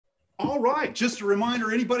All right, just a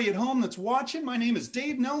reminder, anybody at home that's watching, my name is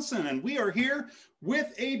Dave Nelson, and we are here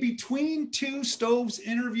with a Between Two Stoves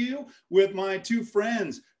interview with my two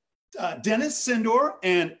friends, Dennis Sydnor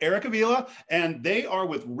and Eric Avila, and they are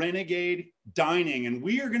with Renegade Dining, and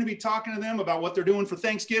we are going to be talking to them about what they're doing for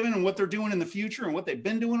Thanksgiving and what they're doing in the future and what they've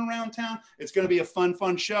been doing around town. It's going to be a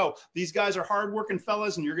fun show. These guys are hardworking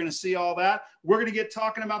fellas, and you're going to see all that. We're going to get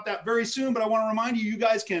talking about that very soon, but I want to remind you, you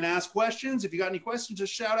guys can ask questions. If you got any questions,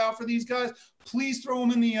 just shout out for these guys. Please throw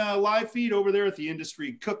them in the live feed over there at the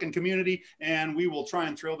Industry Cooking Community, and we will try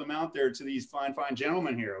and throw them out there to these fine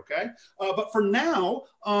gentlemen here, okay? But for now,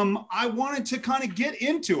 I wanted to kind of get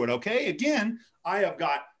into it, okay? Again, I have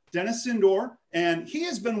got Dennis Sydnor, and he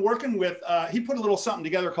has been working with, he put a little something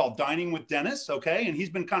together called Dining with Dennis, okay? And he's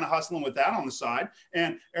been kind of hustling with that on the side.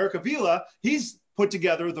 And Eric Avila, he's put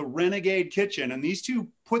together the Renegade Kitchen, and these two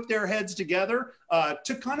put their heads together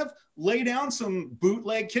to kind of lay down some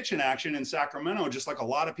bootleg kitchen action in Sacramento, just like a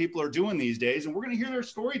lot of people are doing these days. And we're going to hear their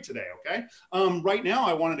story today, okay? Right now,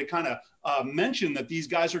 I wanted to kind of mention that these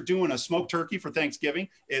guys are doing a smoked turkey for Thanksgiving.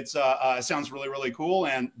 It sounds really cool,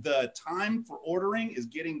 and the time for ordering is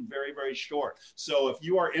getting very short. So if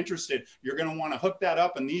you are interested, you're going to want to hook that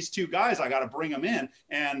up. And these two guys, I got to bring them in,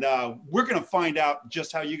 and we're going to find out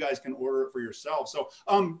just how you guys can order it for yourselves. So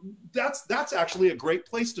that's actually a great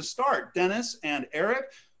place to start. Dennis and Eric,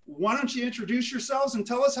 why don't you introduce yourselves and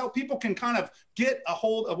tell us how people can kind of get a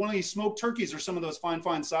hold of one of these smoked turkeys or some of those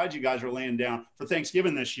fine sides you guys are laying down for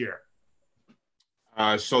Thanksgiving this year.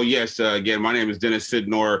 So yes, again, my name is Dennis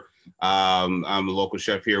Sydnor. I'm a local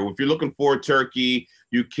chef here. If you're looking for turkey,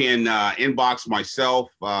 you can inbox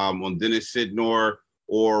myself on Dennis Sydnor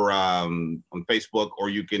or on Facebook, or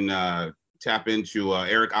you can tap into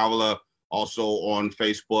Eric Avila, also on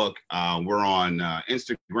Facebook. We're on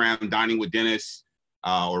Instagram, Dining with Dennis,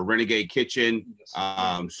 or Renegade Kitchen.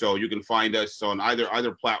 So you can find us on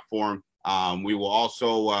either platform. We will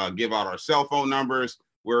also give out our cell phone numbers.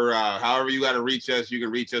 We're however you got to reach us, you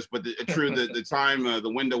can reach us. But the time, the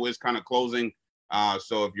window is kind of closing.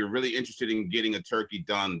 So if you're really interested in getting a turkey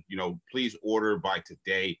done, please order by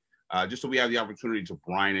today, just so we have the opportunity to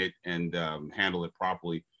brine it and handle it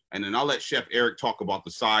properly. And then I'll let Chef Eric talk about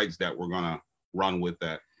the sides that we're gonna run with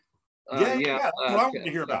that. That's what I want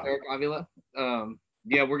to hear about. Eric Avila.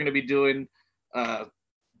 We're gonna be doing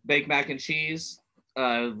baked mac and cheese,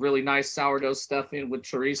 really nice sourdough stuffing with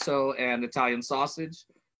chorizo and Italian sausage,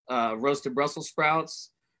 roasted Brussels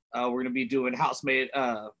sprouts. We're gonna be doing house-made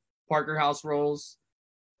Parker House rolls.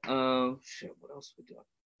 What else are we doing?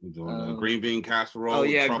 We're doing green bean casserole. Oh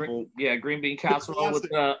yeah, truffle. Green bean casserole with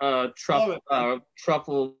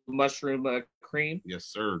truffle mushroom cream. Yes,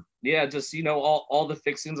 sir. Yeah, just all the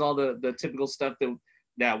fixings, all the typical stuff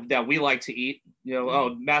that we like to eat.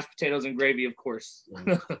 Mashed potatoes and gravy, of course.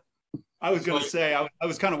 I was going to say I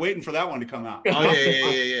was kind of waiting for that one to come out. Oh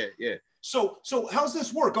yeah. So how's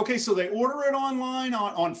this work? Okay, so they order it online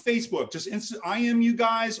on Facebook. Just IM you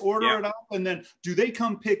guys, order it up, and then do they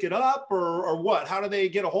come pick it up or what? How do they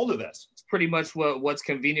get a hold of this? It's pretty much what's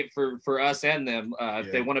convenient for us and them.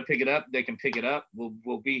 If they want to pick it up, they can pick it up.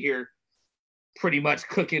 We'll be here pretty much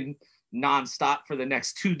cooking nonstop for the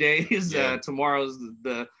next 2 days. Tomorrow's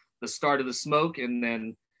the start of the smoke, and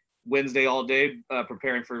then Wednesday all day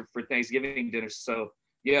preparing for Thanksgiving dinner. So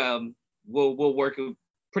we'll work.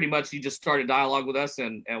 Pretty much, you just start a dialogue with us,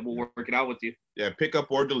 and we'll work it out with you. Yeah, pickup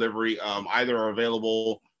or delivery, either are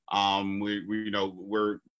available.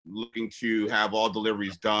 We're looking to have all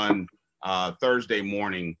deliveries done Thursday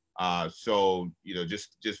morning. So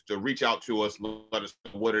just to reach out to us, let us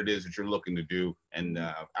know what it is that you're looking to do, and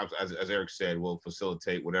as Eric said, we'll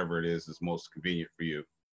facilitate whatever it is that's most convenient for you.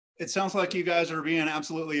 It sounds like you guys are being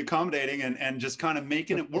absolutely accommodating and just kind of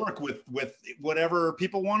making it work with whatever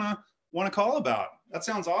people want to call about. That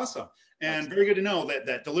sounds awesome. And very good to know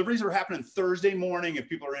that deliveries are happening Thursday morning if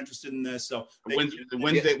people are interested in this. So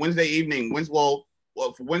Wednesday evening,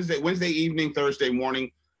 Wednesday evening, Thursday morning.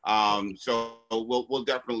 So we'll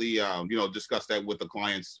definitely discuss that with the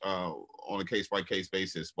clients on a case-by-case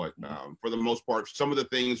basis. But for the most part, some of the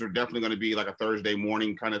things are definitely going to be like a Thursday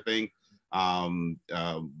morning kind of thing.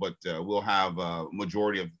 But we'll have a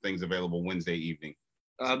majority of things available Wednesday evening.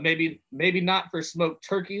 Maybe not for smoked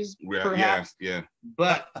turkeys, perhaps. Yeah.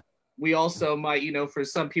 But we also might, for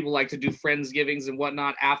some people like to do Friendsgivings and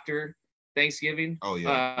whatnot after Thanksgiving. Oh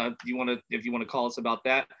yeah. If you want to call us about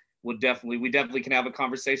that, we definitely can have a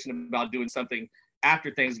conversation about doing something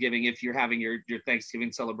after Thanksgiving if you're having your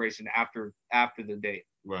Thanksgiving celebration after the date.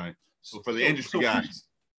 Right. So for the industry guys.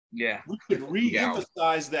 Yeah. We could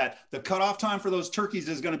re-emphasize that the cutoff time for those turkeys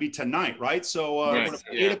is going to be tonight, right? So Right. what,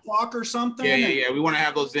 8 o'clock or something? Yeah. We want to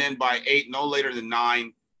have those in by 8, no later than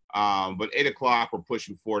 9. But 8 o'clock, we're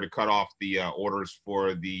pushing for to cut off the orders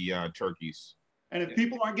for the turkeys. And if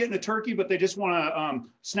people aren't getting a turkey, but they just want to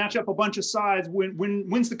snatch up a bunch of sides,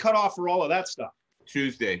 when's the cutoff for all of that stuff?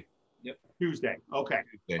 Tuesday. Yep. Tuesday. Okay.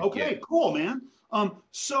 Tuesday. Okay. Yeah. Cool, man.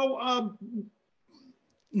 So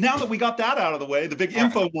now that we got that out of the way, the big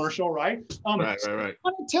infomercial, right? Right.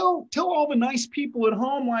 Tell all the nice people at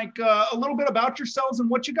home, like a little bit about yourselves and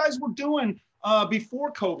what you guys were doing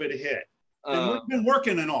before COVID hit, and what you've been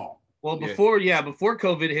working and all. Well, before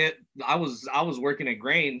COVID hit, I was working at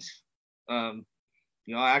Grange.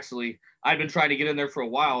 Actually, I'd been trying to get in there for a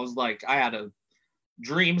while. It was like I had a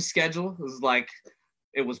dream schedule.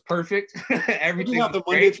 It was perfect. Everything. You have the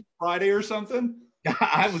Monday through Friday or something?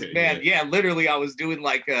 Literally, I was doing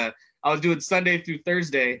Sunday through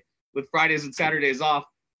Thursday with Fridays and Saturdays off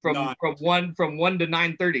from 1 to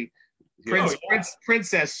 9:30.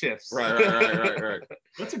 Princess shifts. Right.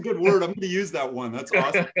 That's a good word. I'm going to use that one. That's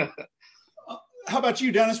awesome. How about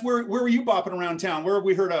you, Dennis? Where were you bopping around town? Where have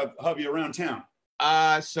we heard of you around town?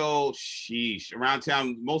 Around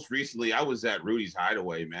town, most recently, I was at Rudy's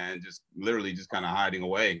Hideaway, man, just kind of hiding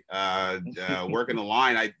away, working the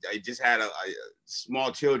line. I just had a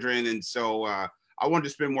small children. And so, I wanted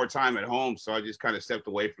to spend more time at home. So I just kind of stepped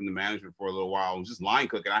away from the management for a little while. I was just line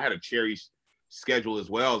cooking. I had a cherry schedule as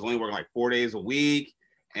well. I was only working like 4 days a week,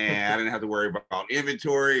 and I didn't have to worry about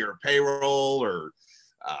inventory or payroll or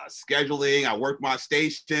scheduling. I worked my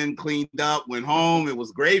station, cleaned up, went home. It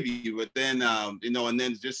was gravy. But then, and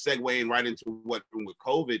then just segueing right into what with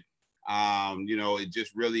COVID, it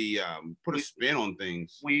just really put a spin on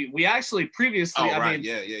things. We actually previously,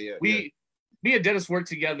 me and Dennis worked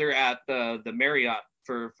together at the Marriott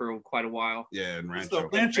for quite a while. Yeah, in Rancho.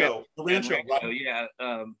 The Rancho. Yeah.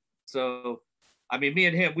 So, I mean, me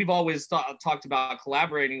and him, we've always talked about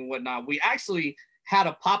collaborating and whatnot. We actually had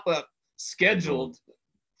a pop-up scheduled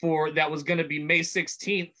that was going to be May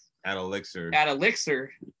 16th at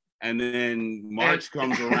Elixir. And then March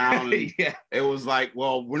comes around and it was like,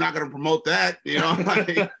 well, we're not going to promote that, like,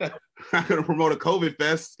 we're not going to promote a COVID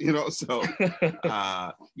fest, so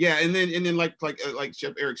and then like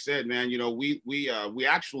Chef Eric said, man, we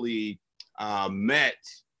actually met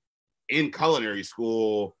in culinary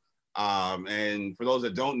school. And for those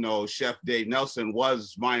that don't know, Chef Dave Nelson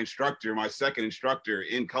was my second instructor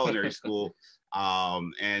in culinary school.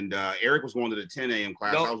 And Eric was going to the 10 a.m.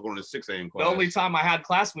 class. I was going to the 6 a.m. class. The only time I had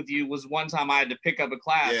class with you was one time I had to pick up a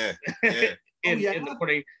class in the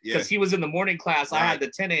morning because he was in the morning class. Right. I had the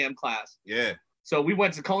 10 a.m. class. Yeah. So we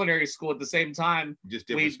went to culinary school at the same time. Just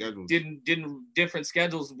different schedules. Different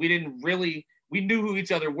schedules. We knew who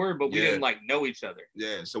each other were, but we didn't know each other.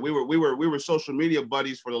 Yeah. So we were social media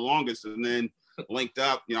buddies for the longest, and then linked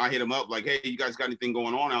up. I hit him up like, hey, you guys got anything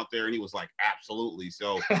going on out there? And he was like, absolutely.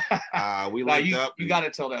 So we linked up. You got to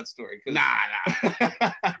tell that story. Nah.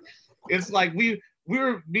 It's like me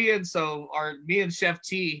and Chef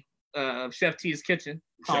T, Chef T's Kitchen.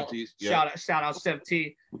 Shout out Chef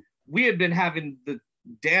T. We had been having the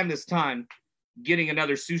damnedest time getting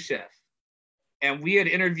another sous chef, and we had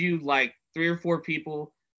interviewed like 3 or 4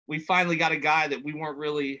 people. We finally got a guy that we weren't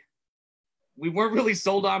really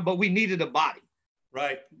sold on, but we needed a body.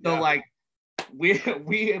 Right. So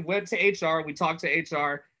we went to HR. We talked to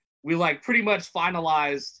HR. We pretty much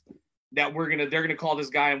finalized that they're gonna call this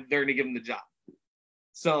guy and they're gonna give him the job.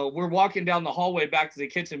 So we're walking down the hallway back to the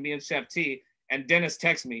kitchen, me and Chef T, and Dennis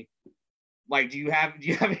texts me, like, do you have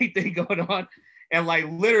anything going on? And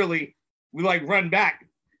literally we run back.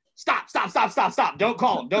 Stop. Don't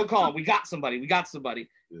call him. We got somebody.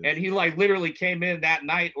 Yeah. And he literally came in that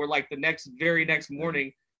night or the very next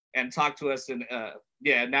morning and talked to us. And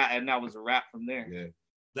and that was a wrap from there. Yeah.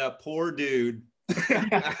 That poor dude. Hey,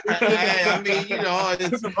 I mean,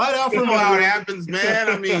 it's right out from how it happens, man.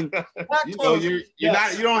 I mean, you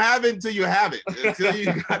don't have it until you have it. Until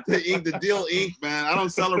you got the deal inked, man. I don't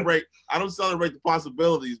celebrate the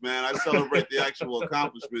possibilities, man. I celebrate the actual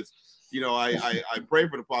accomplishments. I pray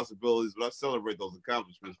for the possibilities, but I celebrate those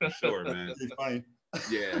accomplishments for sure, man. Funny.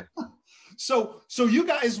 Yeah. So you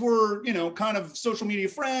guys were, kind of social media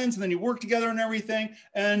friends, and then you worked together and everything.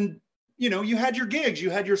 And, you had your gigs,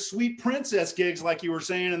 you had your sweet princess gigs, like you were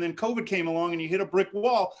saying, and then COVID came along and you hit a brick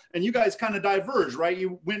wall and you guys kind of diverged, right?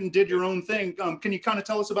 You went and did your own thing. Can you kind of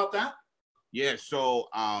tell us about that? Yeah. So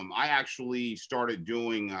I actually started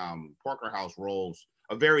doing Parker House rolls,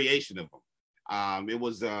 a variation of them. It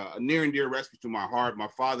was a near and dear recipe to my heart. My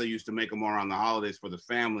father used to make them around the holidays for the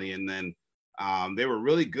family. And then They were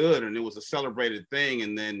really good, and it was a celebrated thing.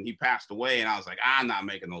 And then he passed away, and I was like, I'm not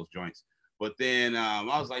making those joints. But then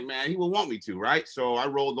I was like, man, he will want me to, right? So I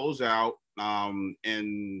rolled those out. And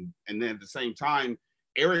then at the same time,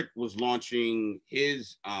 Eric was launching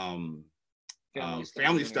his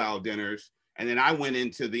family style dinners. And then I went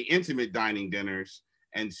into the intimate dining dinners.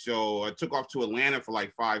 And so I took off to Atlanta for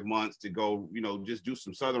like 5 months to go, just do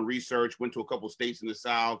some Southern research, went to a couple states in the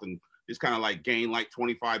South and just kind of like gained like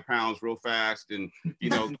 25 pounds real fast. And,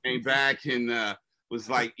 came back and was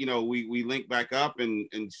like, we linked back up. And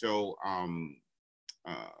so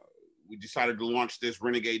we decided to launch this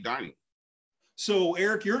Renegade Dining. So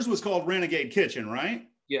Eric, yours was called Renegade Kitchen, right?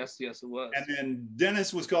 Yes, it was. And then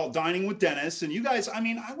Dennis was called Dining with Dennis. And you guys,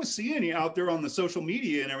 I was seeing you out there on the social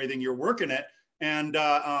media and everything. You're working it. And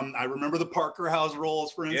I remember the Parker House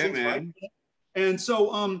rolls, for instance. Yeah, man. Right? And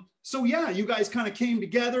so yeah, you guys kind of came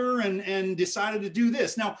together and decided to do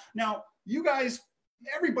this. Now you guys,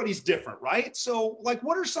 everybody's different, right? So like,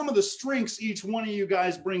 what are some of the strengths each one of you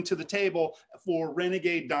guys bring to the table for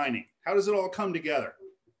Renegade Dining? How does it all come together?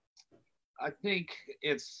 I think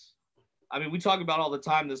we talk about all the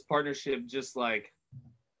time, this partnership, just like,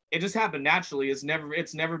 it just happened naturally. It's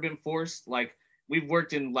never been forced. Like, we've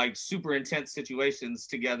worked in like super intense situations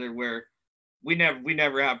together where we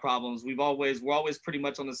never have problems. We're always pretty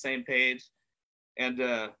much on the same page. And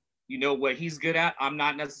what he's good at, I'm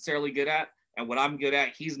not necessarily good at. And what I'm good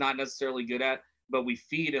at, he's not necessarily good at, but we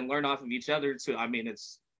feed and learn off of each other too.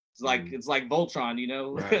 It's like Voltron,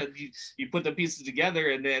 right. you put the pieces together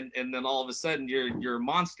and then all of a sudden you're a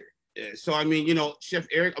monster. Yeah, so Chef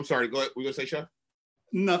Eric, I'm sorry, go ahead. We're gonna say Chef?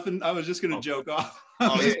 Nothing. I was just gonna joke off.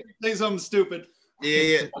 Yeah. Say something stupid.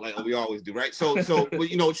 Yeah, like we always do, right? So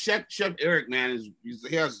but Chef Eric, man,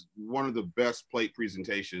 he has one of the best plate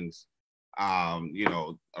presentations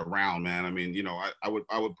around, man. I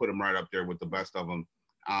would put him right up there with the best of them.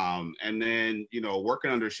 And then,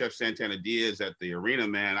 working under Chef Santana Diaz at the arena,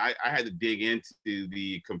 man, I had to dig into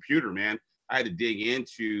the computer, man. I had to dig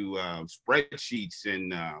into spreadsheets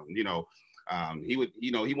and, he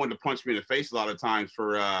wanted to punch me in the face a lot of times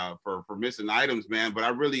for missing items, man. But I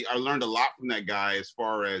learned a lot from that guy as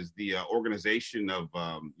far as the organization of,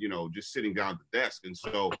 just sitting down at the desk. And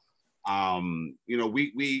so,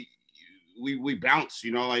 we bounce,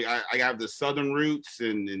 like I have the Southern roots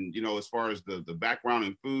and as far as the background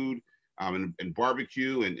in food and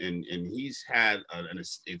barbecue and he's had an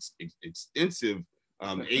extensive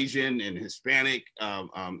Asian and Hispanic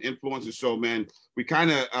influences. So man, we kind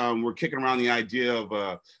of were kicking around the idea of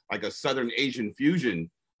like a Southern Asian fusion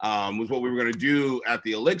was what we were going to do at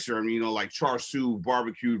the Elixir. Like char siu,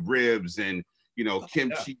 barbecued ribs and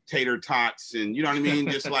kimchi tater tots and you know what I mean,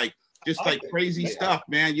 just like crazy stuff,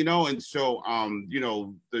 man, and so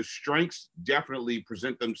the strengths definitely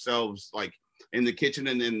present themselves like in the kitchen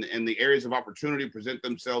and the areas of opportunity present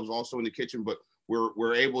themselves also in the kitchen, but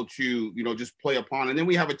we're able to just play upon. And then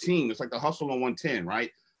we have a team. It's like the hustle on 110,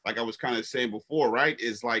 right? Like I was kind of saying before, right?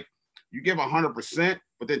 Is like you give 100%,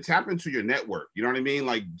 but then tap into your network. You know what I mean?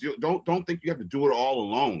 Like don't think you have to do it all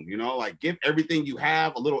alone. Like give everything you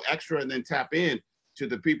have a little extra, and then tap in to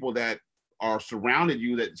the people that are surrounding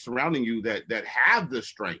you that have the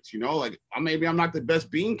strengths. Like maybe I'm not the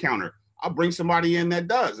best bean counter. I'll bring somebody in that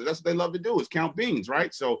does. That's what they love to do, is count beans,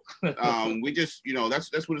 right? So we just,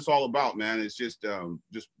 that's what it's all about, man. It's just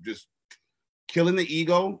killing the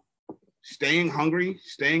ego, staying hungry,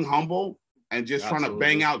 staying humble, and just trying to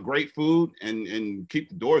bang out great food and keep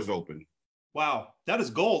the doors open. Wow, that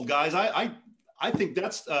is gold, guys. I think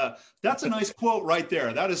that's a nice quote right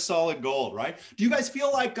there. That is solid gold, right? Do you guys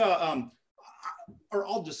feel like, or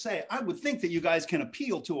I'll just say, I would think that you guys can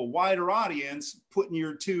appeal to a wider audience, putting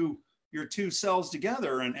your two selves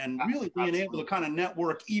together and really being able to kind of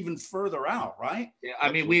network even further out, right?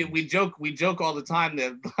 Yeah, we joke all the time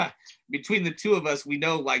that between the two of us, we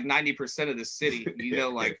know like 90% of the city.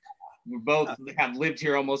 Like we both have lived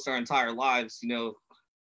here almost our entire lives.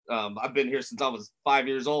 I've been here since I was 5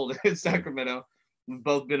 years old in Sacramento. We've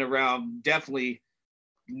both been around, definitely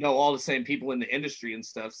know all the same people in the industry and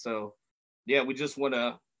stuff. So yeah, we just want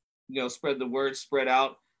to, spread the word, spread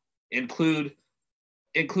out, include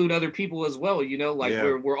other people as well. Like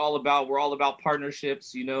we're all about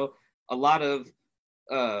partnerships. A lot of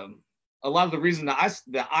the reason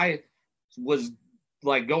that I was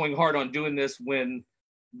like going hard on doing this when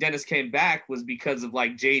Dennis came back was because of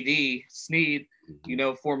like JD Sneed,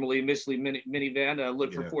 formerly Michelin Minivan,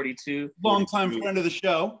 Look for 42. Longtime friend of the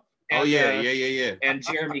show. And, yeah. And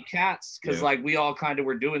Jeremy Katz, because like we all kind of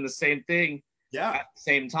were doing the same thing at the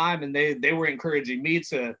same time. And they were encouraging me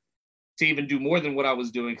to even do more than what I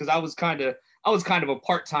was doing. Because I was kind of was kind of a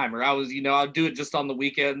part-timer. I was, I'd do it just on the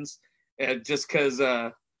weekends, just because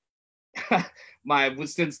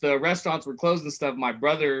since the restaurants were closed and stuff, my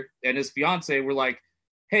brother and his fiance were like,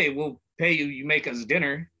 hey, we'll pay you, you make us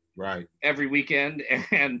dinner right every weekend.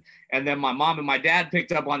 And then my mom and my dad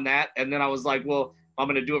picked up on that. And then I was like, well, I'm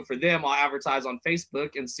going to do it for them. I'll advertise on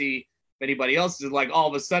Facebook and see if anybody else is. Like, all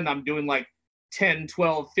of a sudden I'm doing like 10,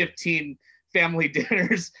 12, 15 family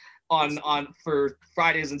dinners on for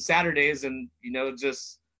Fridays and Saturdays. And,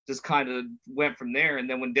 just kind of went from there. And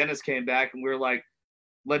then when Dennis came back and we were like,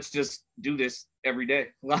 let's just do this every day.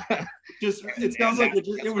 It sounds like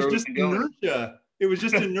it was just inertia. It was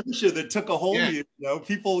just inertia that took a hold of you.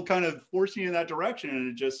 People kind of forcing you in that direction, and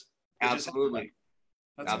it just absolutely.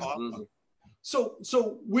 That's awesome.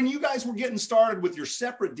 So when you guys were getting started with your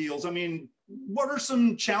separate deals, I mean, what are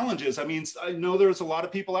some challenges? I mean, I know there's a lot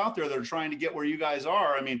of people out there that are trying to get where you guys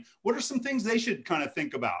are. I mean, what are some things they should kind of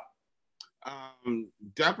think about?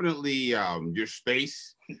 Definitely your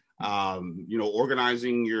space,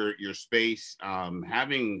 organizing your space,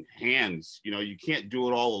 having hands. You can't do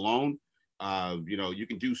it all alone. You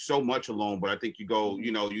can do so much alone, but I think you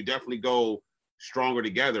definitely go stronger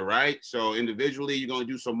together, right? So individually you're going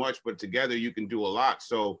to do so much, but together you can do a lot.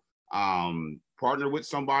 So partner with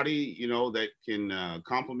somebody that can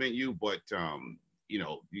complement you, but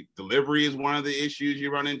delivery is one of the issues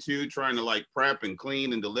you run into, trying to like prep and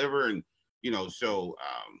clean and deliver. And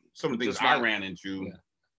some of the things I ran into. Yeah.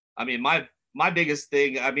 I mean, my biggest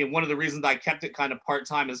thing, I mean, one of the reasons I kept it kind of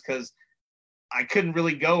part-time is because I couldn't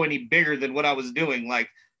really go any bigger than what I was doing. Like,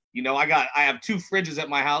 I have 2 fridges at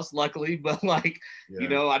my house, luckily, but like,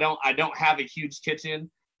 I don't have a huge kitchen.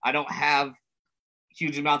 I don't have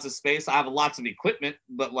huge amounts of space. I have lots of equipment,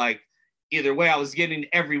 but like, either way,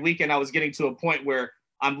 every weekend I was getting to a point where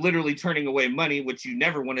I'm literally turning away money, which you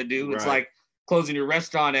never want to do. Right. It's like closing your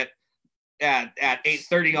restaurant at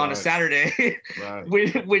 8:30 on a Saturday, right.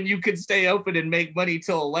 when you could stay open and make money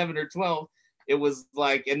till 11 or 12. It was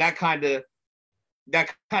like, and it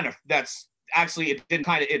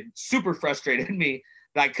super frustrated me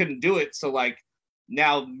that I couldn't do it. So like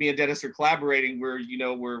now me and Dennis are collaborating. We're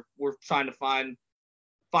trying to find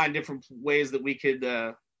different ways that we can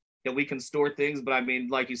store things. But I mean,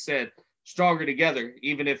 like you said, stronger together.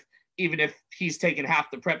 Even if he's taking half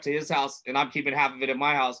the prep to his house and I'm keeping half of it at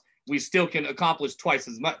my house, we still can accomplish twice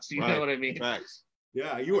as much. You know what I mean? Facts.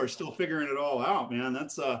 Yeah, you are still figuring it all out, man.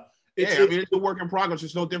 That's it's a work in progress.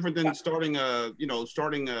 It's no different than starting a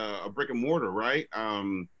brick and mortar, right?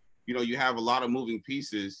 You have a lot of moving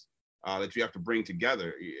pieces that you have to bring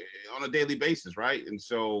together on a daily basis, right? And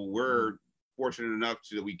so we're fortunate enough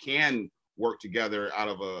that we can work together out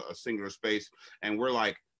of a singular space, and we're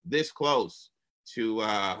like this close to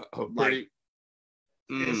a pretty.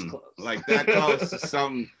 Like that close to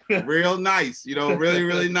something real nice, really,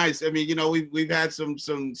 really nice. I mean, we've had some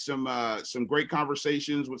great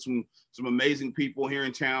conversations with some amazing people here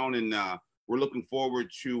in town, and we're looking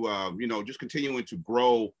forward to just continuing to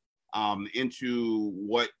grow into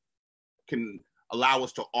what can allow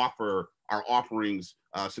us to offer our offerings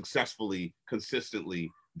successfully,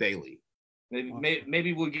 consistently, daily.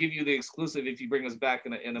 Maybe we'll give you the exclusive if you bring us back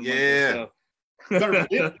in a month or so. Better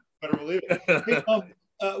believe it. Hey,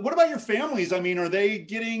 what about your families? I mean, are they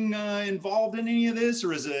getting involved in any of this,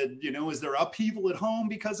 or is it, is there upheaval at home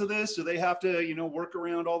because of this? Do they have to, work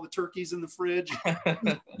around all the turkeys in the fridge?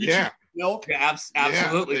 Milk? Yeah,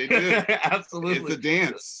 absolutely. Yeah, they do. Absolutely. It's a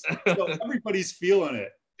dance. So everybody's feeling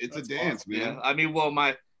it. It's a dance, awesome, man. Yeah. I mean, well,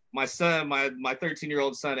 my son, my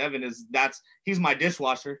 13-year-old son, Evan, he's my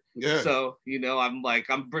dishwasher. Yeah. So, I'm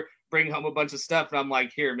bringing home a bunch of stuff, and I'm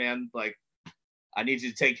like, here, man, like, I need you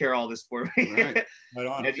to take care of all this for me. Right. Right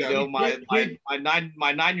on. And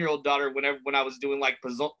my 9-year-old daughter, when I was doing like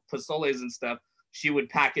pozoles and stuff, she would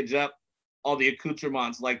package up all the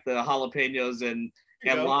accoutrements like the jalapenos and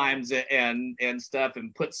limes and stuff,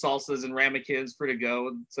 and put salsas and ramekins for to go.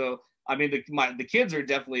 And so I mean, the kids are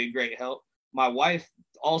definitely a great help. My wife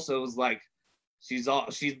also is like, she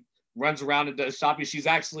runs around and does shopping. She's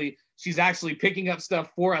actually picking up stuff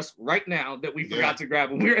for us right now that we forgot to grab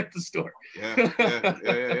when we were at the store.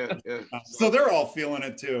 Yeah. So they're all feeling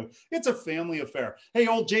it too. It's a family affair. Hey,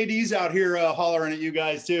 old JD's out here hollering at you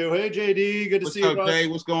guys too. Hey, JD, good to see you. What's up, Jay?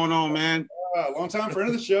 What's going on, man? Long time friend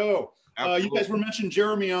of the show. You guys were mentioning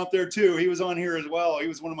Jeremy out there too. He was on here as well. He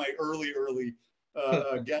was one of my early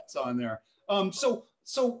guests on there.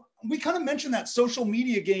 So we kind of mentioned that social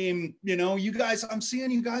media game. You guys, I'm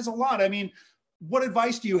seeing you guys a lot. I mean, what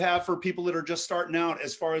advice do you have for people that are just starting out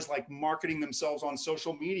as far as like marketing themselves on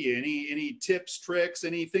social media? Any tips, tricks,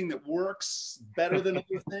 anything that works better than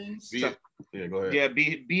other things? Yeah, go ahead. Yeah,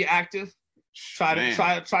 be active. try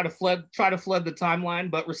to flood the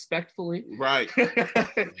timeline, but respectfully. Right.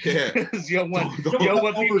 Yeah. You don't want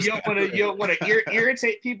to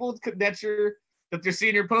irritate people that they're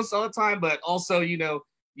seeing your posts all the time, but also, you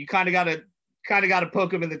kind of gotta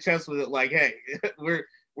poke them in the chest with it, like, hey, we're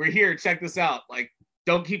here, check this out. Like,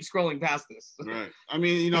 don't keep scrolling past this. Right. I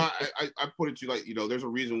mean, I put it to you like, there's a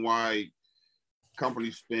reason why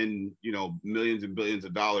companies spend, millions and billions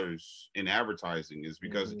of dollars in advertising is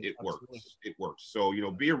because it works. It works. So,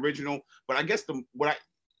 be original. But I guess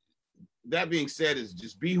that being said is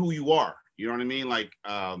just be who you are. You know what I mean? Like,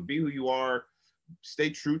 be who you are, stay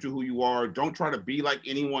true to who you are. Don't try to be like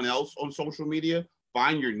anyone else on social media.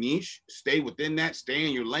 Find your niche, stay within that, stay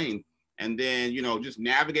in your lane. And then, just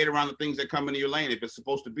navigate around the things that come into your lane. If it's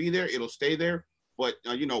supposed to be there, it'll stay there. But,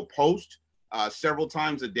 post several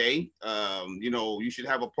times a day. You should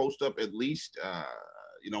have a post up at least,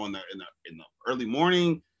 in the early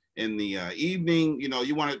morning, in the evening.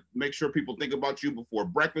 You want to make sure people think about you before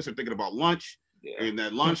breakfast. They're thinking about lunch. Yeah. And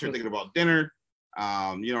that lunch, they're thinking about dinner.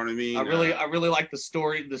 You know what I mean? I really like the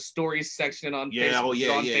stories section on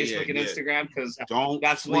Facebook and Instagram, because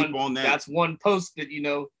that's one post that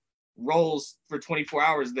rolls for 24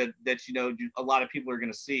 hours that a lot of people are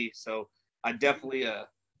going to see. So I definitely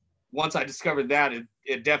once I discovered that,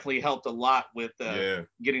 it definitely helped a lot with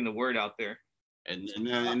getting the word out there. And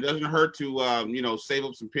it doesn't hurt to save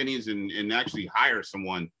up some pennies and actually hire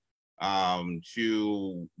someone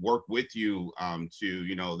to work with you.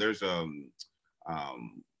 There's a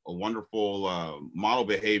wonderful model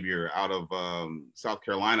behavior out of South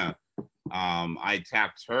Carolina. I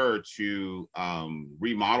tapped her to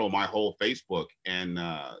remodel my whole Facebook, and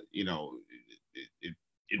it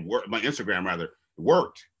worked. My Instagram rather,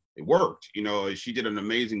 it worked. She did an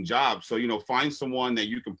amazing job. So find someone that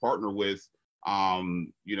you can partner with,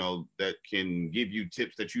 that can give you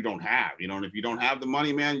tips that you don't have. And if you don't have the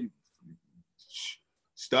money, man,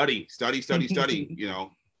 study. Yeah.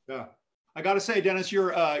 I got to say, Dennis,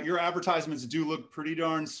 your advertisements do look pretty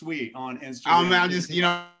darn sweet on Instagram. Oh, man, just,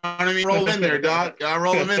 what I mean? Roll in there, dog. I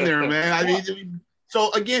roll them in there, man. I mean, so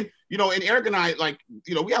again, and Eric and I, like,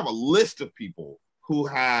 we have a list of people who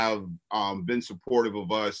have been supportive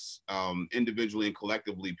of us individually and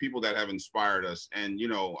collectively, people that have inspired us. And, hey,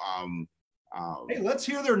 let's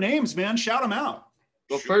hear their names, man. Shout them out.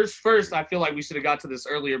 Well, first, I feel like we should have got to this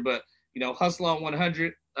earlier, but, Hustle on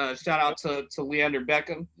 100. Shout out to Leander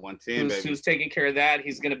Beckham, 110, who's taking care of that.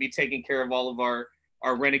 He's going to be taking care of all of our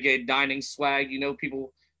Renegade Dining swag.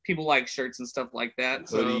 People like shirts and stuff like that.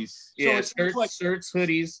 Hoodies. So shirts,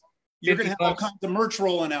 hoodies. You're going to have all kinds of merch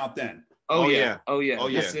rolling out then. Oh yeah.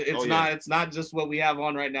 It's not just what we have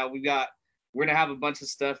on right now. We're going to have a bunch of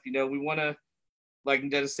stuff. We want to, like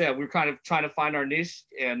Dennis said, we're kind of trying to find our niche,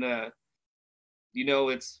 and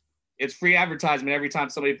it's free advertisement every time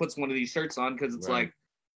somebody puts one of these shirts on, because it's like,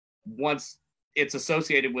 once it's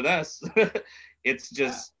associated with us,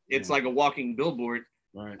 it's like a walking billboard.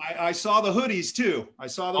 Right. I saw the hoodies too. I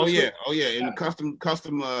saw those. Oh yeah. And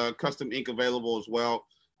custom ink available as well.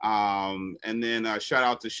 And then shout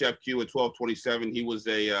out to Chef Q at 1227. He was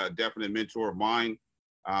a definite mentor of mine.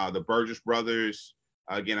 The Burgess brothers.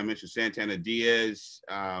 Again, I mentioned Santana Diaz,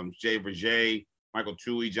 Jay Verget, Michael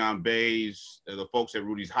Tui, John Bays, the folks at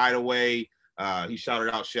Rudy's Hideaway. He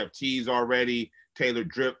shouted out Chef T's already. Taylor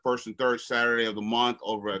Drip, first and third Saturday of the month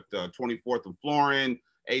over at 24th and Florin.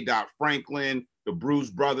 A. Franklin, the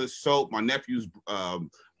Bruise Brothers Soap, my nephew's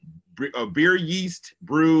beer yeast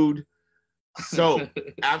brewed soap.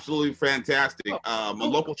 Absolutely fantastic. A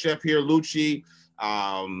local chef here, Lucci,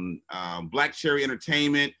 Black Cherry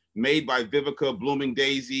Entertainment, made by Vivica, Blooming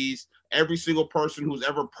Daisies. Every single person who's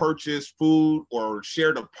ever purchased food or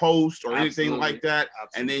shared a post or anything like that.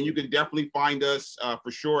 Absolutely. And then you can definitely find us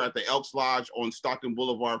for sure at the Elks Lodge on Stockton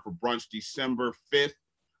Boulevard for brunch December 5th.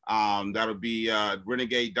 That'll be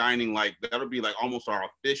Renegade Dining. That'll be like almost our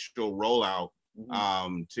official rollout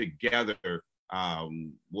together.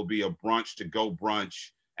 Will be a brunch to go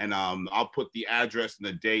brunch. And I'll put the address and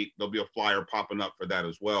the date. There'll be a flyer popping up for that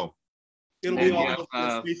as well. It'll be all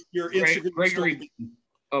over your Instagram. Gregory.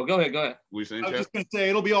 Oh, go ahead. I was just going to say,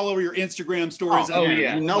 it'll be all over your Instagram stories.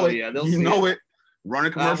 Yeah. You know it. Run a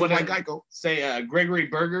commercial like Geico. Say Gregory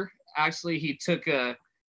Berger. Actually, he took care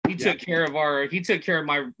of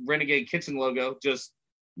my Renegade Kitchen logo. Just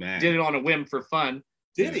did it on a whim for fun.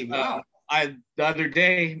 Did he? Wow. The other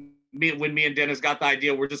day, when me and Dennis got the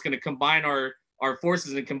idea, we're just going to combine our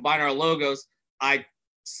forces and combine our logos. I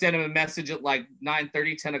sent him a message at like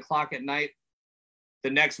 9:30, 10 o'clock at night. The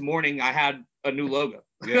next morning, I had a new logo.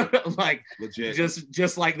 Yeah. Like legit.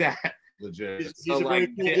 just like that. Legit. He's a very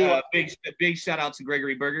cool dude. Big shout out to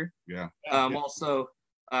Gregory Burger. Yeah. Also,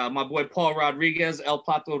 my boy Paul Rodriguez, El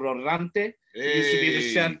Pato Rodante. He used to be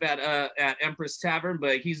the chef at Empress Tavern,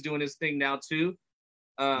 but he's doing his thing now too.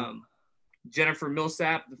 Jennifer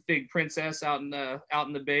Millsap, the Fig Princess out in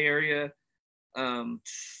the Bay Area.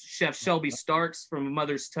 Chef Shelby Starks from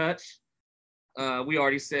Mother's Touch. We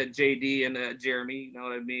already said JD and Jeremy, you know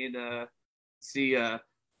what I mean?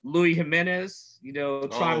 Louis Jimenez, you know,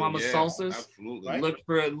 Try Mama Salsas. Absolutely.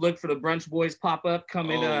 Right? Look for the Brunch Boys pop up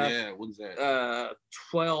coming. When's that?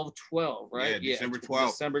 12/12, right? Yeah, December 12th.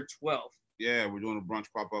 December 12th. Yeah, we're doing a brunch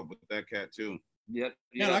pop up with that cat too. Yep.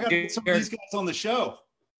 Yeah, I got to get some of these guys on the show.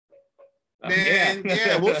 Man,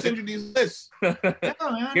 we'll send you these lists. Yeah,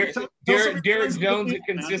 man. Derek Jones is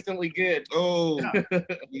consistently good. Oh,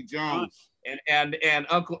 D. Jones. And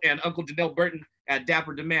Uncle Janelle Burton at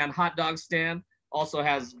Dapper Demand Hot Dog Stand also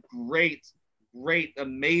has great,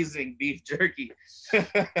 amazing beef jerky.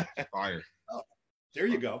 Fire. Oh, there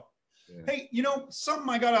you go. Yeah. Hey, you know, something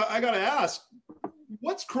I gotta ask.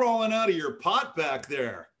 What's crawling out of your pot back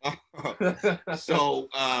there? So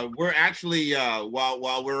we're actually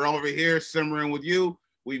while we're over here simmering with you,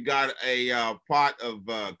 we've got a pot of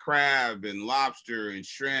crab and lobster and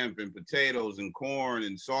shrimp and potatoes and corn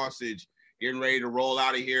and sausage, getting ready to roll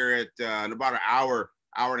out of here at in about an hour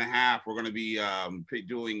and a half. We're going to be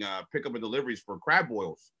doing pickup and deliveries for crab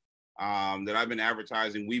boils that I've been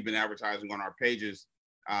advertising. We've been advertising on our pages.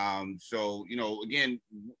 So, you know, again,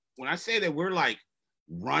 when I say that we're like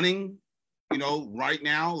running, you know, right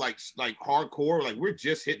now, like hardcore, like we're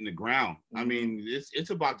just hitting the ground. I mean, it's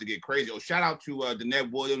about to get crazy. Oh, shout out to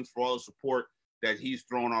Danette Williams for all the support that he's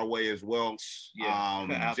thrown our way as well.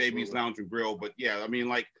 Yeah, JB's Lounge and Grill. But yeah, I mean,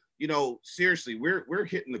 like, you know, seriously, we're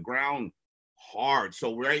hitting the ground hard.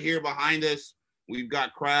 So right here behind us, we've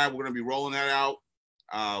got crab. We're gonna be rolling that out.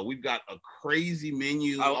 We've got a crazy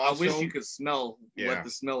menu. I wish you could smell what the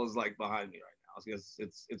smell is like behind me right now, because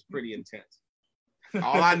it's pretty intense.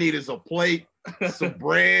 All I need is a plate, some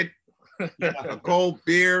bread, a cold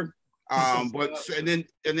beer. And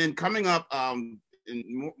then coming up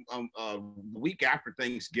in the week after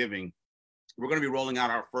Thanksgiving, we're going to be rolling out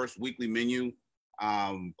our first weekly menu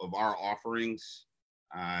of our offerings.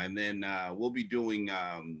 And then we'll be doing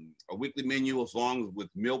a weekly menu as long as with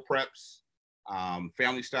meal preps,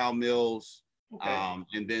 family style meals,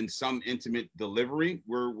 and then some intimate delivery.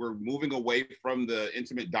 We're moving away from the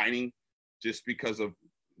intimate dining just because of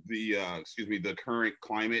the the current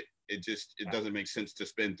climate. It doesn't make sense to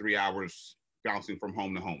spend 3 hours bouncing from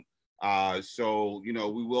home to home. So, you know,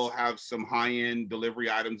 we will have some high-end delivery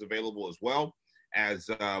items available as well as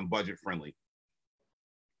budget friendly.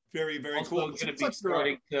 Very, very cool. Also going to be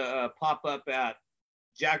starting to pop up at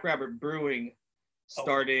Jackrabbit Brewing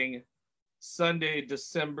starting Sunday,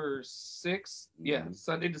 December 6th. Yeah,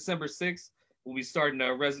 Sunday, December 6th. We'll be starting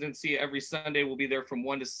a residency every Sunday. We'll be there from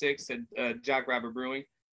 1 to 6 at Jackrabbit Brewing.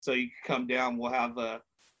 So you can come down. We'll have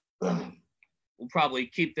we'll probably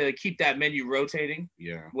keep that menu rotating.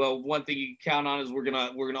 Yeah. Well, one thing you can count on is we're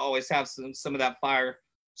gonna always have some of that fire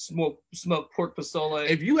smoked pork pozole.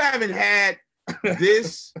 If you haven't had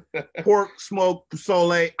this pork smoked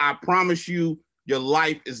pozole, I promise you, your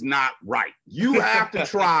life is not right. You have to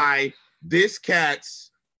try this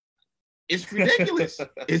cat's. It's ridiculous.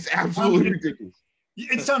 It's absolutely ridiculous.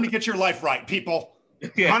 It's time to get your life right, people.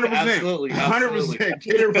 100%. Absolutely. 100%.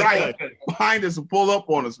 Get it right. Behind us and pull up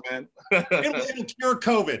on us, man. It'll cure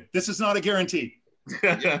COVID. This is not a guarantee.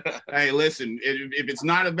 Hey, listen, if it's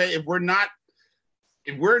not if we're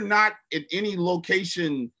not in any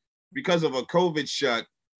location because of a COVID shut,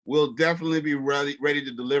 we'll definitely be ready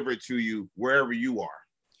to deliver it to you wherever you are.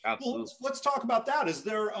 Absolutely. Well, let's talk about that. Is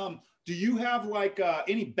there do you have like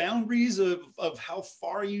any boundaries of how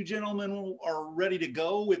far you gentlemen are ready to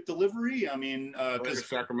go with delivery? I mean, because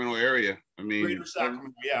Sacramento area. I mean, Greater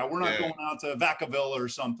Sacramento. Yeah, we're not going out to Vacaville or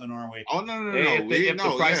something, are we? Oh no. If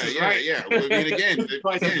the price is right. Yeah. I mean, again,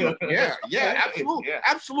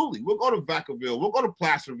 absolutely. We'll go to Vacaville. We'll go to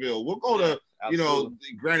Placerville. We'll go to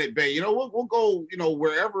Granite Bay. We'll go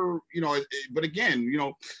wherever But again,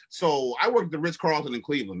 so I worked at the Ritz-Carlton in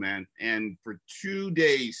Cleveland, man, and for 2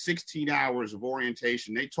 days, 16 hours of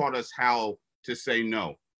orientation, they taught us how to say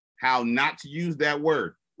no, how not to use that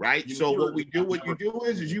word. Right. So what you do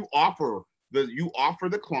is you offer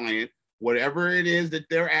the client whatever it is that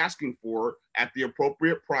they're asking for at the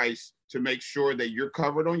appropriate price to make sure that you're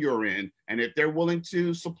covered on your end. And if they're willing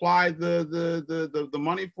to supply the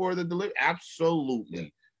money for the delivery,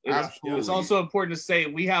 absolutely. Absolutely. It's also important to say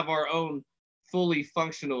we have our own fully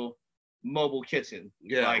functional mobile kitchen.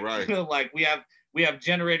 Yeah, right. Like we we have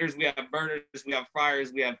generators, we have burners, we have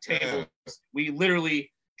fryers, we have tables. We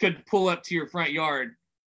literally could pull up to your front yard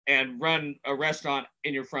and run a restaurant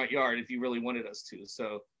in your front yard if you really wanted us to.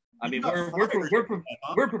 So I mean,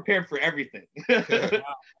 we're prepared for everything.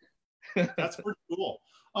 That's pretty cool.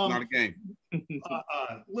 Not a game.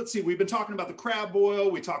 Let's see. We've been talking about the crab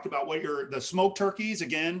boil. We talked about the smoked turkeys.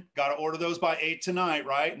 Again, got to order those by 8 tonight,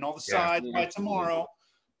 right? And all the sides by tomorrow.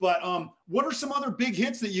 But what are some other big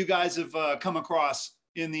hits that you guys have come across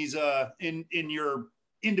in these in your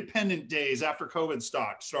independent days after COVID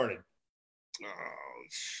started?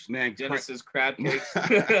 Man, Genesis crab cakes.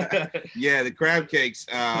 Yeah, the crab cakes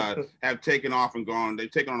have taken off and gone.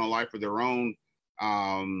 They've taken on a life of their own.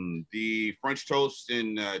 The French toast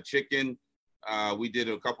and chicken, we did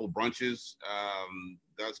a couple brunches.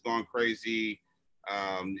 That's gone crazy.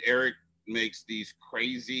 Eric makes these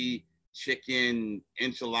crazy chicken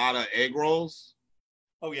enchilada egg rolls.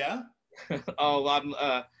 Oh yeah. Oh,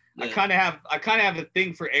 I kind of have a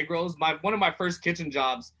thing for egg rolls. One of my first kitchen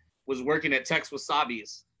jobs was working at Tex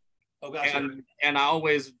Wasabi's. Oh, gotcha. And I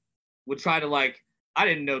always would try to I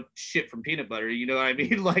didn't know shit from peanut butter. You know what I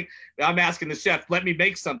mean? Like, I'm asking the chef, let me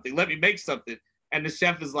make something. And the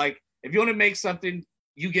chef is like, if you want to make something,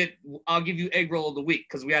 I'll give you egg roll of the week.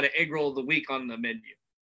 Cause we had an egg roll of the week on the menu.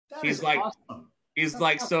 He's like, awesome.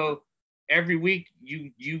 So every week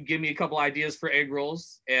you give me a couple ideas for egg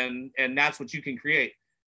rolls and that's what you can create.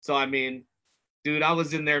 So, I mean, dude, I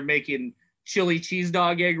was in there making chili cheese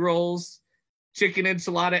dog egg rolls, chicken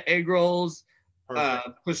enchilada egg rolls,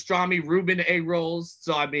 pastrami Reuben egg rolls.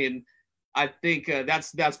 So I mean, I think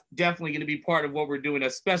that's definitely going to be part of what we're doing,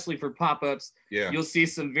 especially for pop-ups. Yeah, you'll see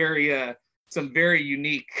some very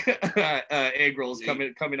unique egg rolls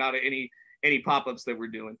coming out of any pop-ups that we're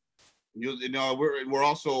doing. You know, we're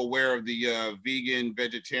also aware of the vegan,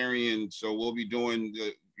 vegetarian, so we'll be doing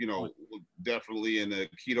definitely in the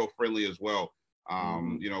keto friendly as well.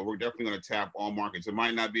 We're definitely going to tap all markets. It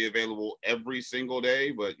might not be available every single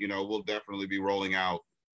day, but we'll definitely be rolling out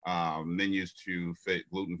menus to fit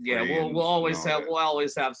gluten-free. Yeah, we'll always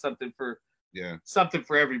have something for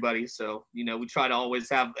everybody. So we try to always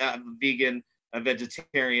have a vegan, a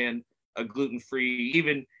vegetarian, a gluten-free,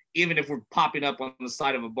 even if we're popping up on the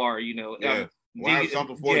side of a bar. We'll have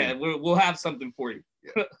something for you. Yeah, we'll have something for you.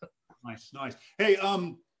 Yeah. Nice. Hey, are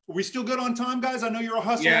we still good on time, guys? I know you're a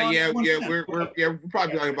hustler. Yeah. We're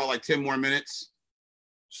probably about 10 more minutes.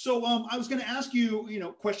 So I was going to ask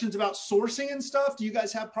you, questions about sourcing and stuff. Do you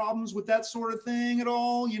guys have problems with that sort of thing at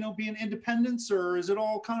all? Being independents, or is it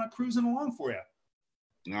all kind of cruising along for you?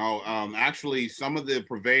 No, actually, some of the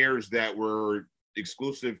purveyors that were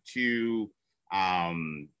exclusive to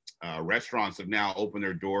restaurants have now opened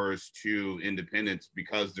their doors to independents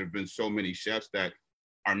because there've been so many chefs that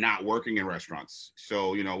are not working in restaurants.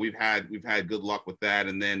 So, we've had good luck with that.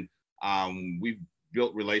 And then we've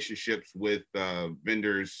built relationships with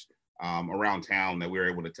vendors around town that we're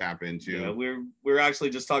able to tap into. Yeah, we're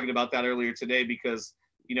actually just talking about that earlier today because,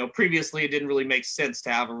 previously it didn't really make sense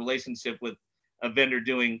to have a relationship with a vendor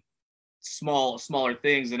doing smaller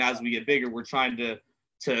things. And as we get bigger, we're trying to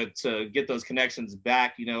get those connections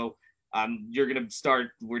back. We're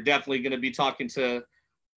definitely going to be talking to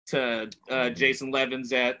Jason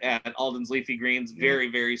Levins at Alden's Leafy Greens very,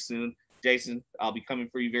 very soon. Jason, I'll be coming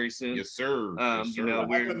for you very soon. Yes, sir. We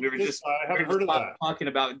were just talking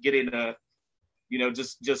about getting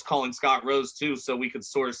just calling Scott Rose too, so we could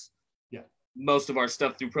source most of our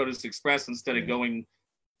stuff through Produce Express instead of going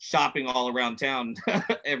shopping all around town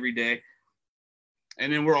every day.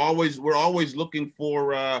 And then we're always looking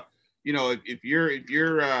for if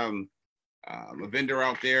you're a vendor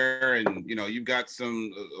out there and you've got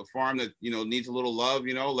a farm that needs a little love,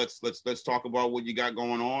 let's talk about what you got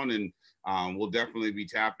going on, and we'll definitely be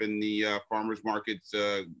tapping the farmers markets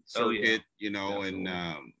circuit, and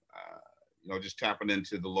just tapping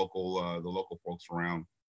into the local folks around.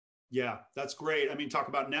 Yeah, that's great. I mean, talk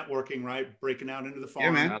about networking, right? Breaking out into the farm.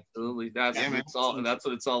 Yeah, man. Absolutely. That's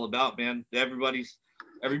what it's all about, man. Everybody's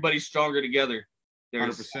stronger together.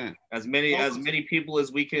 There's 100%. as many people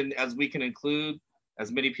as we can include,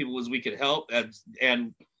 as many people as we can help,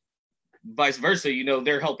 and vice versa.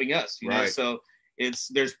 They're helping us. Right. So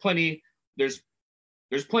there's plenty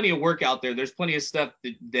of work out there. There's plenty of stuff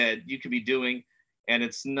that you could be doing, and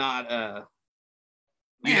it's not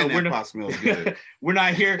pot smells good. we're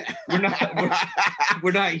not here to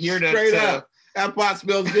straight up. That pot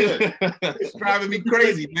smells good. It's driving me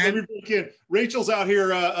crazy, man. Rachel's out here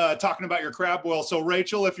talking about your crab boil. So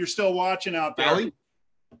Rachel, if you're still watching out there,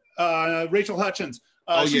 Rachel Hutchins,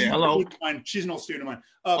 Hello. She's an old student of mine.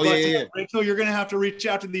 Rachel, you're going to have to reach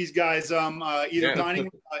out to these guys, either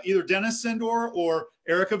Dennis Sydnor or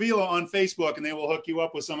Eric Avila on Facebook, and they will hook you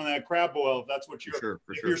up with some of that crab boil if that's what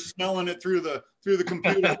you're smelling it through the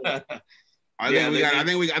computer. I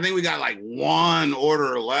think we got like one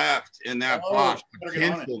order left in that pot,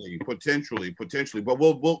 potentially. But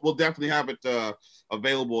we'll definitely have it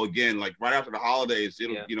available again, like right after the holidays.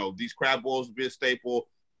 It'll these crab boils will be a staple.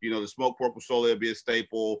 The smoked pork posole will be a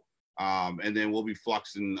staple. And then we'll be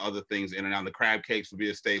fluxing other things in and out. The crab cakes will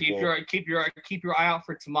be a staple. Keep your eye out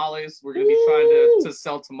for tamales. We're gonna be trying to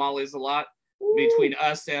sell tamales a lot between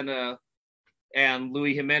us and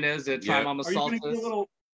Louis Jimenez at Try Mama Salsa.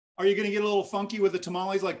 Are you going to get a little funky with the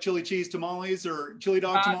tamales, like chili cheese tamales or chili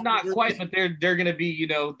dog tamales? Not quite, but they're going to be,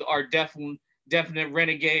 our definite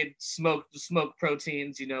renegade smoked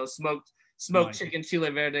proteins. Smoked chicken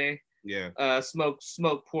chile verde. Yeah. Smoked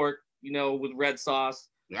pork. With red sauce.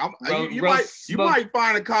 You might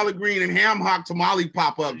find a collard green and ham hock tamale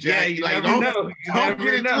pop up, Jay. Yeah, don't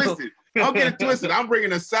get it twisted. Don't get it twisted. I'm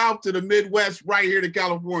bringing the South to the Midwest right here to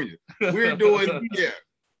California. We're doing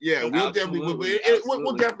we'll definitely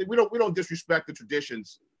we don't disrespect the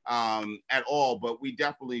traditions at all, but we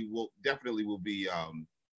definitely will be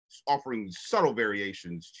offering subtle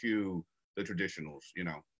variations to the traditionals,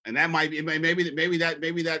 and that might be maybe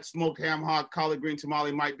that smoked ham hock collard green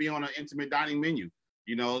tamale might be on an intimate dining menu.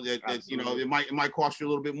 It might cost you a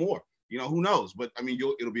little bit more. Who knows? But I mean,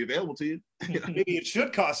 it'll be available to you. Maybe it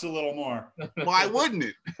should cost a little more. Why wouldn't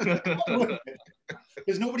it?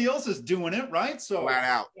 Because nobody else is doing it, right? So flat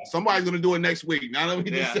out, somebody's gonna do it next week. Now that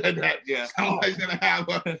we just said that, somebody's gonna have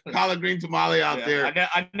a collard green tamale out there.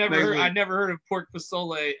 I never heard of pork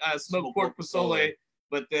posole, smoked pork posole,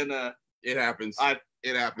 but then it happens.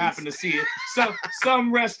 It happens. Happened to see it. So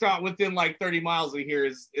some restaurant within like 30 miles of here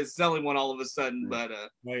is selling one all of a sudden, but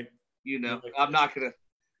I'm not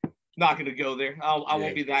gonna go there. I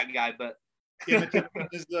won't be that guy, but imitation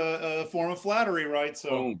is a form of flattery, right?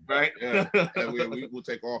 So right. We'll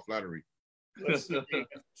take all flattery. Let's see.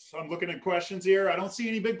 So I'm looking at questions here. I don't see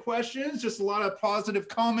any big questions, just a lot of positive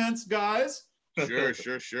comments, guys. Sure,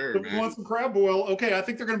 man. Want some crab boil? Okay, I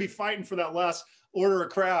think they're gonna be fighting for that last order of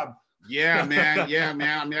crab. Yeah, man.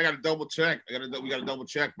 I mean, I got to double check. We got to double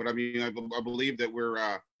check. But I mean, I believe that we're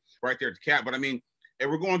right there at the cap. But I mean, and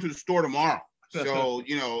we're going to the store tomorrow. So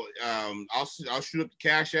I'll shoot up the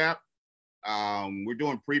Cash App. We're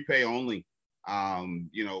doing prepay only.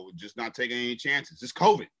 Just not taking any chances. It's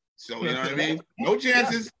COVID, so you know what I mean. No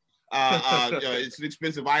chances. It's an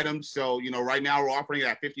expensive item. So right now we're offering it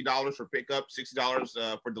at $50 for pickup,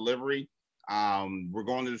 $60 for delivery. We're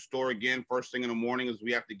going to the store again first thing in the morning as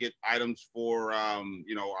we have to get items for our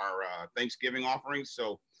Thanksgiving offerings.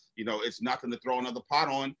 So it's nothing to throw another pot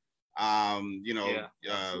on. I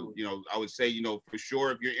would say for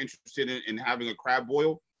sure if you're interested in having a crab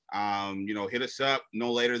boil, hit us up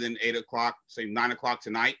no later than 8 o'clock, say 9 o'clock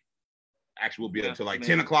tonight. Actually, we'll be up to like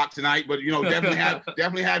 10 o'clock tonight, but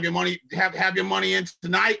definitely have your money have your money in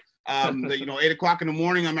tonight. 8 o'clock in the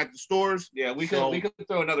morning, I'm at the stores. Yeah, we could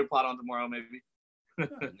throw another pot on tomorrow, maybe.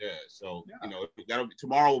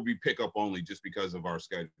 Tomorrow will be pickup only just because of our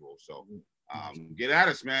schedule. So get at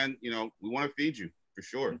us, man. We want to feed you for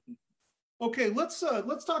sure. Okay, let's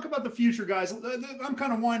talk about the future, guys. I'm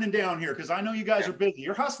kind of winding down here because I know you guys are busy.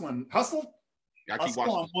 You're hustling on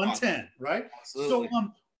 110, right? Absolutely. So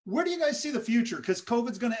where do you guys see the future? Because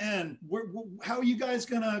COVID's going to end. How are you guys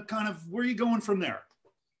going to where are you going from there?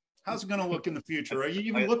 How's it going to look in the future? Are you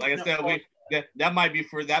even looking? Like I said, that might be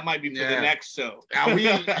for the next show.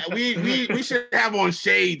 We should have on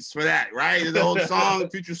shades for that, right? The old song,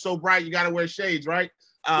 "Future's so bright, you got to wear shades," right?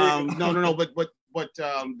 No. But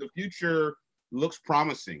the future looks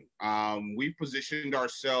promising. We've positioned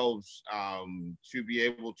ourselves to be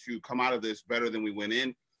able to come out of this better than we went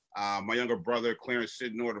in. My younger brother, Clarence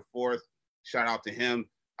Sydnor IV, shout out to him.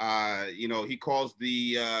 He calls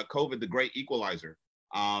the COVID the great equalizer.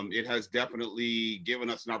 It has definitely given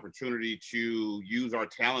us an opportunity to use our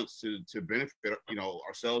talents to benefit,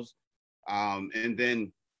 ourselves. And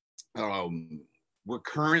then we're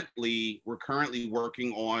currently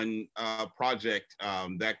working on a project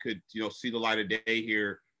that could, see the light of day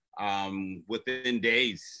here within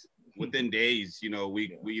days. We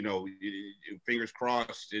fingers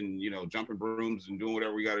crossed and jumping brooms and doing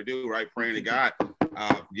whatever we got to do, right? Praying to God.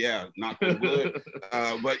 Not good.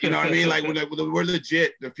 But you know what I mean? Like we're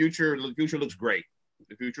legit. The future looks great.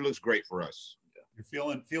 The future looks great for us. You're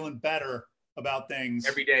feeling better about things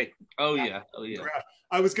every day. Oh yeah.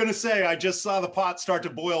 I was gonna say I just saw the pot start to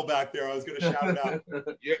boil back there. I was gonna shout it out.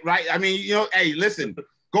 Yeah, right. I mean, hey, listen.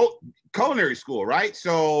 go culinary school, right?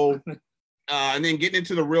 So, and then getting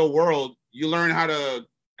into the real world, you learn how to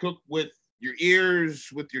cook with your ears,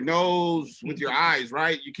 with your nose, with your eyes,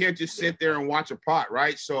 right? You can't just sit there and watch a pot,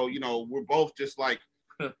 right? So, you know, we're both just like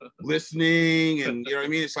listening, and you know what I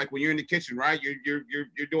mean? It's like when you're in the kitchen, right? You're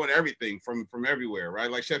doing everything from everywhere, right?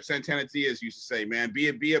 Like Chef Santana Diaz used to say, man, be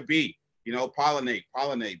a bee, you know,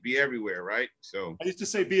 pollinate, be everywhere, right? So I used to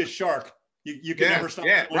say, be a shark. You can never stop.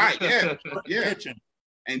 Yeah, right, yeah. Kitchen.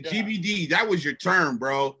 And GBD, that was your term,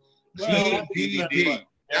 bro. Well, GBD.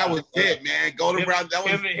 That was it, man. Golden Brown. That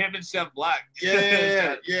was him and Chef Black.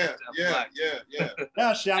 Yeah.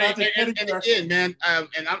 Yeah, shout out to and again, man.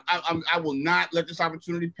 And I will not let this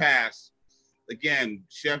opportunity pass. Again,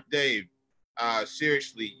 Chef Dave.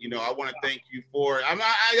 Seriously, you know, I want to thank you for it.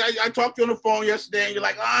 I talked to you on the phone yesterday, and you're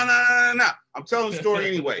like, oh no. I'm telling the story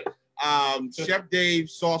anyway. Chef Dave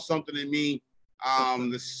saw something in me.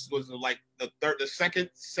 This was like the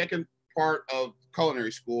second part of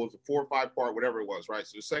culinary school. It's a 4 or 5 part, whatever it was, right?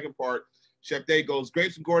 So the second part, Chef Dave goes,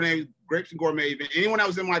 Grapes and Gourmet event. Anyone that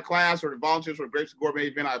was in my class or the volunteers for the Grapes and Gourmet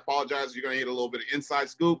event, I apologize. You're going to get a little bit of inside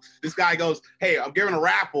scoop. This guy goes, hey, I'm giving a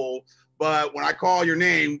raffle, but when I call your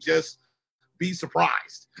name, just be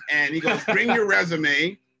surprised. And he goes, bring your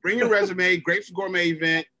resume, Grapes and Gourmet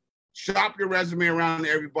event, shop your resume around to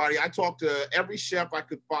everybody. I talked to every chef I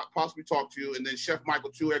could possibly talk to, and then Chef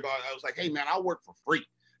Michael Tui, I was like, hey, man, I'll work for free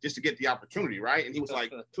just to get the opportunity, right? And he was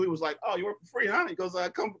like, Tui was like, oh, you work for free, huh? He goes,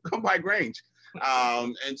 come by Grange.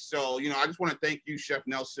 And so, you know, I just want to thank you, Chef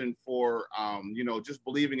Nelson, for, you know, just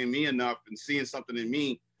believing in me enough and seeing something in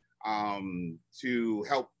me to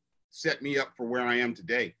help set me up for where I am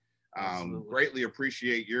today. Greatly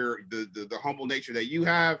appreciate the humble nature that you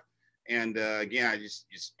have. And again,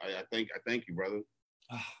 I thank you, brother.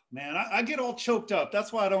 Oh, man, I get all choked up.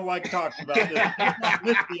 That's why I don't like talking about this. I'm not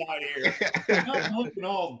misty out here. I'm looking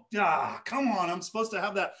all, come on. I'm supposed to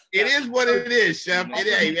have that. It is what it is, Chef. It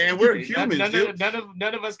is, man. We're humans.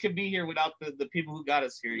 None of us can be here without the people who got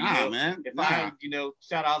us here. You know? Man. If I, you know,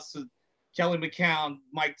 shout outs to Kelly McCown,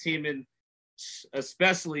 Mike Tiemann,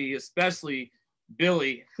 especially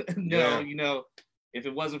Billy. You know, if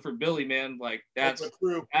it wasn't for Billy, man, like that's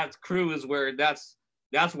crew is where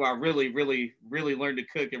that's where I really learned to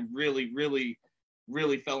cook and really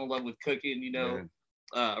fell in love with cooking. You know,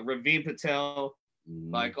 Raveen Patel,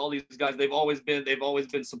 like all these guys, they've always been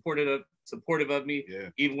supportive of me,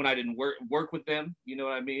 even when I didn't work with them. You know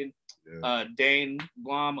what I mean? Dane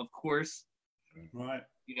Blom, of course. Right.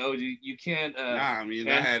 You know, you can't. I mean,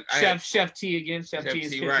 Chef T again. Chef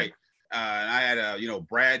T, right. And I had you know,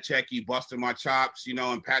 Brad Checky busting my chops, you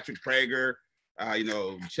know, and Patrick Prager, you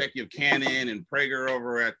know, Checky of Cannon and Prager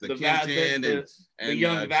over at the kitchen, and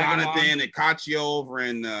Jonathan and Caccio over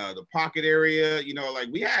in the Pocket area. You know, like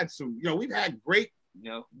we had some, you know, we've had great, you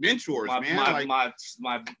know, mentors, man.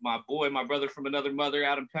 My boy, my brother from another mother,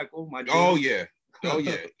 Adam Peckle.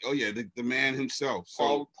 The man himself.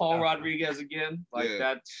 So Paul Rodriguez again,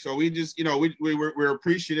 that. So we just, you know, we're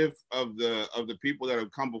appreciative of the people that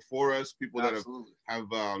have come before us, people that have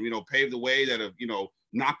you know, paved the way, that have, you know,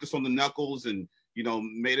 knocked us on the knuckles and, you know,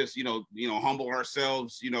 made us, you know, humble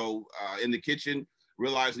ourselves, you know, in the kitchen,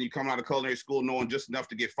 realizing you come out of culinary school knowing just enough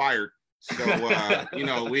to get fired. So, you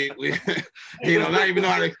know, we you know, not even know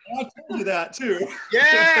how to. I'll tell you that too.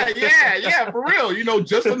 Yeah, for real. You know,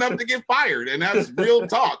 just enough to get fired. And that's real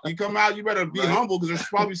talk. You come out, you better be humble, because there's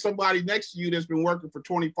probably somebody next to you that's been working for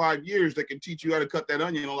 25 years that can teach you how to cut that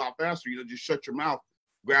onion a lot faster. You know, just shut your mouth,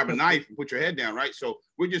 grab a knife, and put your head down, right? So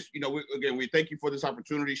we're just, you know, we thank you for this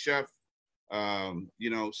opportunity, Chef. You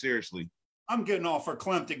know, seriously. I'm getting all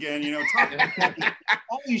verklempt again, you know.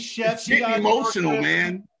 All these chefs. It's getting emotional,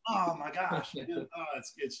 man. Oh my gosh, man.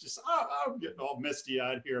 It's just, I'm getting all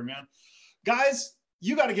misty-eyed here, man. Guys,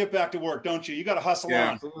 you got to get back to work, don't you? You got to hustle on.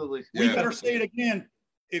 Absolutely. We better say it again.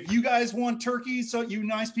 If you guys want turkeys, so you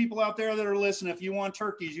nice people out there that are listening, if you want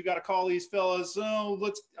turkeys, you got to call these fellas.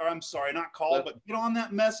 I'm sorry, not call, but get on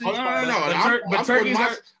that message. Oh, no.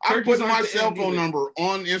 I'm putting my cell phone number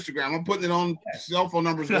on Instagram. I'm putting it on cell phone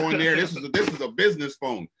numbers going there. This is a business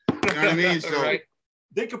phone. You know what I mean? So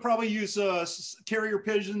they could probably use carrier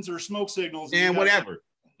pigeons or smoke signals. And whatever.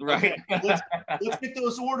 Right. Okay, let's get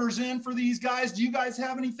those orders in for these guys. Do you guys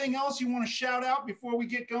have anything else you want to shout out before we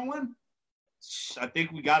get going? I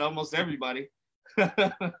think we got almost everybody. Well,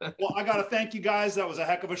 I got to thank you guys. That was a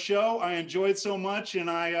heck of a show. I enjoyed so much,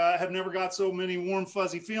 and I have never got so many warm,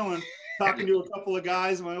 fuzzy feeling talking to a couple of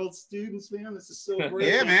guys, my old students, man. This is so great.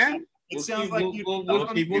 Yeah, man. We'll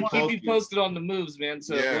keep you posted on the moves, man.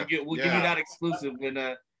 So we'll give you that exclusive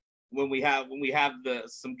when we have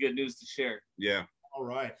some good news to share. Yeah. All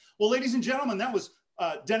right. Well, ladies and gentlemen, that was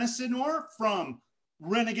Dennis Sydnor from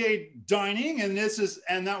Renegade Dining, and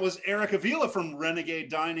that was Eric Avila from Renegade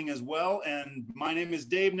Dining as well. And my name is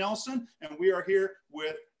Dave Nelson, and we are here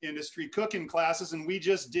with Industry Cooking Classes, and we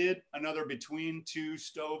just did another Between Two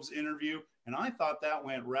Stoves interview, and I thought that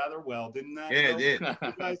went rather well, didn't that? Yeah, it did.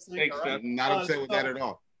 You guys think? Thanks, All right? Not upset with that at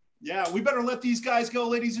all. Yeah, we better let these guys go,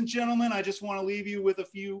 ladies and gentlemen. I just want to leave you with a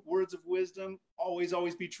few words of wisdom. Always,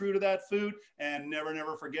 always be true to that food, and never,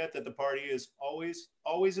 never forget that the party is always,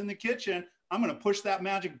 always in the kitchen. I'm going to push that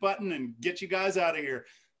magic button and get you guys out of here.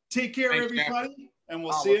 Take care, Thanks, everybody, and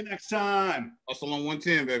we'll see you next time. Hustle on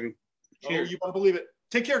 110, baby. Cheers. Oh, you better believe it.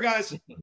 Take care, guys.